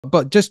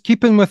But just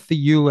keeping with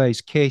the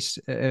ULEZ case,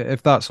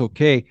 if that's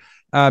okay,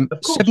 Of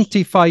course.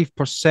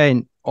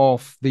 75%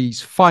 of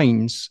these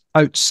fines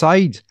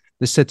outside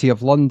the City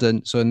of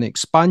London, so in the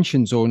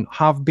expansion zone,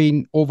 have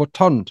been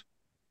overturned.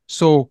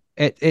 So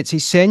it's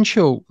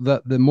essential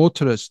that the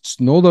motorists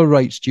know their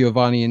rights,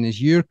 Giovanni, and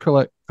as you're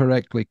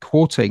correctly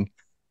quoting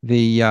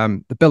the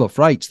Bill of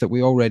Rights that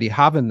we already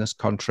have in this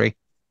country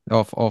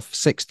of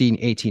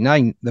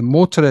 1689, the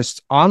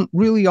motorists aren't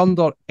really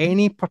under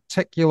any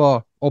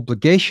particular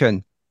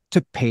obligation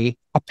to pay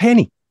a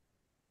penny.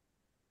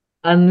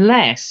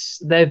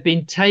 Unless they've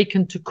been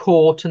taken to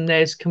court and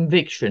there's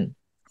conviction.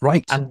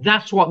 Right. And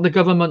that's what the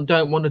government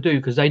don't want to do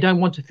because they don't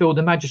want to fill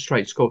the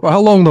magistrate's court.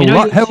 Well, You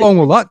know, how long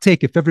will that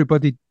take if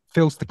everybody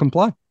fails to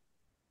comply?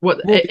 well,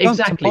 Will it be done? It's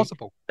exactly.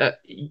 impossible.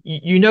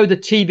 You know the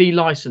TV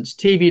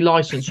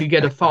license, you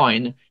get a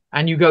fine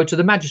and you go to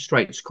the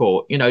magistrate's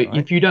court. You know, Right.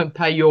 if you don't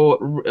pay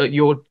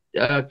your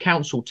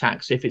council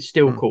tax, if it's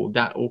still Mm, called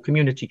that, or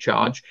community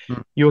charge,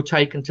 mm. you're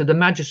taken to the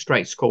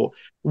magistrate's court.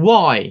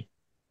 Why?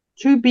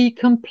 To be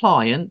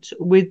compliant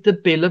with the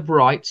Bill of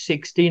Rights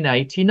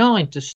 1689, to